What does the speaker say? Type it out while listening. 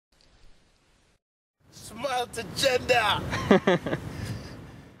about agenda.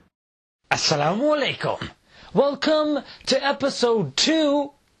 Assalamu alaikum. Welcome to episode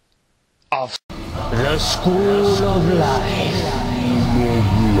 2 of The School of Life.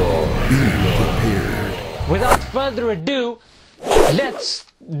 Without further ado, let's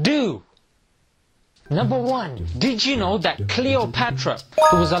do. Number 1. Did you know that Cleopatra,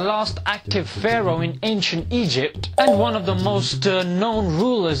 who was the last active pharaoh in ancient Egypt and one of the most known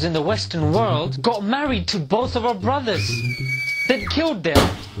rulers in the Western world, got married to both of her brothers, then killed them,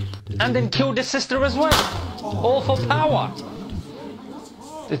 and then killed his sister as well, all for power?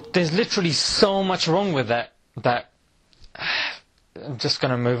 There's literally so much wrong with that I'm just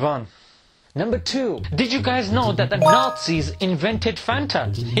gonna move on. Number 2. Did you guys know that the Nazis invented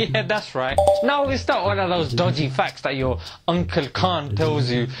Fanta? Yeah, that's right. No, it's not one of those dodgy facts that your Uncle Khan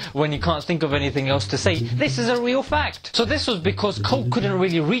tells you when you can't think of anything else to say. This is a real fact. So this was because Coke couldn't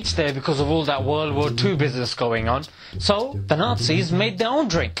really reach there because of all that World War II business going on. So the Nazis made their own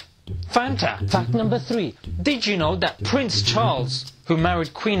drink, Fanta. Fact number 3. Did you know that Prince Charles, who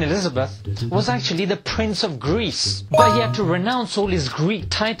married Queen Elizabeth, was actually the Prince of Greece, but he had to renounce all his Greek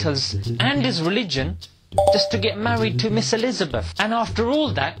titles and his religion just to get married to Miss Elizabeth? And after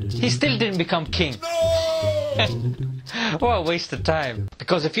all that, he still didn't become king. What a waste of time.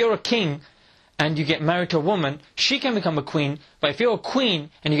 Because if you're a king and you get married to a woman, she can become a queen, but if you're a queen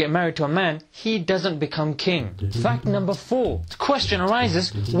and you get married to a man, he doesn't become king. Fact number 4. The question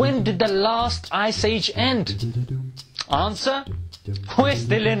arises, when did the last ice age end? Answer? We're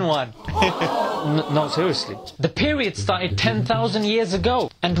still in one. No, seriously. The period started 10,000 years ago,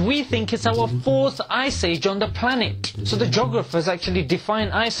 and we think it's our 4th ice age on the planet. So the geographers actually define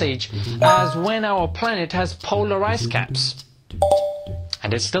ice age as when our planet has polar ice caps.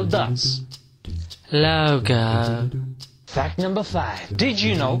 And it still does. Logo. Fact number 5. Did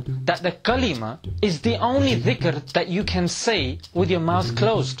you know that the kalima is the only dhikr that you can say with your mouth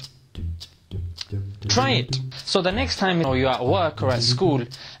closed? Try it. So the next time you're at work or at school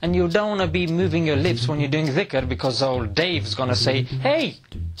and you don't want to be moving your lips when you're doing dhikr because old Dave's gonna say, hey,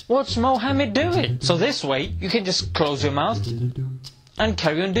 what's Mohammed doing? So this way you can just close your mouth and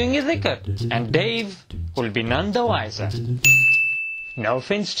carry on doing your dhikr, and Dave will be none the wiser. No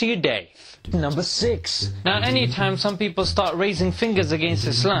offense to you, Dave. Number 6. Now anytime some people start raising fingers against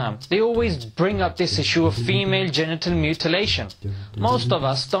Islam, they always bring up this issue of female genital mutilation. Most of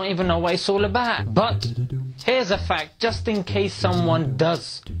us don't even know what it's all about. But here's a fact, just in case someone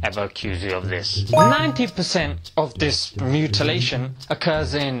does ever accuse you of this. 90% of this mutilation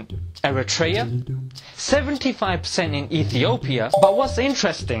occurs in Eritrea, 75% in Ethiopia, but what's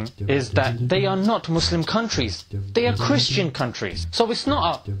interesting is that they are not Muslim countries, they are Christian countries. So it's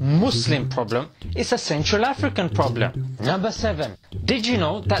not a Muslim problem, it's a Central African problem. Number 7. Did you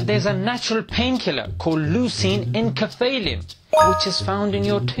know that there's a natural painkiller called leucine enkephalin, which is found in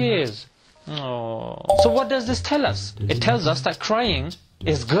your tears? Oh. So what does this tell us? It tells us that crying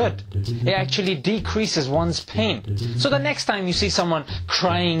is good. It actually decreases one's pain. So the next time you see someone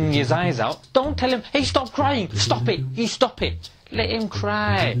crying his eyes out, don't tell him, hey, stop crying, stop it, you stop it. Let him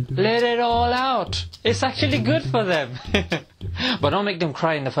cry, let it all out. It's actually good for them. But don't make them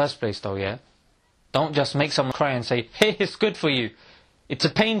cry in the first place though, yeah? Don't just make someone cry and say, hey, it's good for you. It's a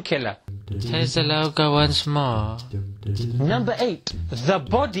painkiller. Here's the logo once more. Number 8. The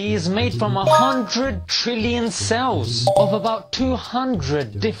body is made from 100 trillion cells of about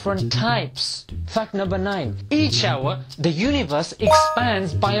 200 different types. Fact number 9. Each hour, the universe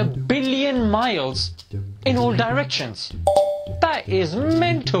expands by 1 billion miles in all directions. That is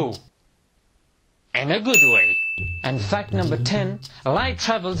mental. In a good way. And fact number 10, light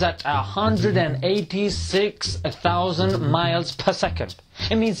travels at 186,000 miles per second.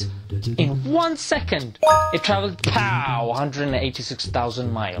 It means in 1 second it travelled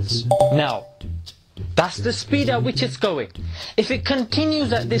 186,000 miles. Now, that's the speed at which it's going. If it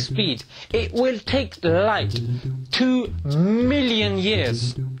continues at this speed, it will take light 2 million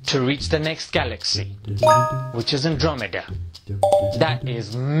years to reach the next galaxy, which is Andromeda. That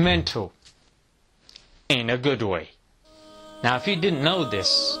is mental. In a good way. Now if you didn't know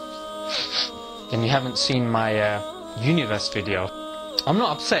this, then you haven't seen my universe video. I'm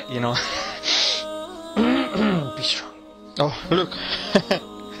not upset, you know. Be strong. Oh, look.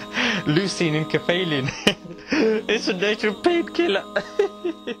 Leucine enkephalin. It's a natural painkiller.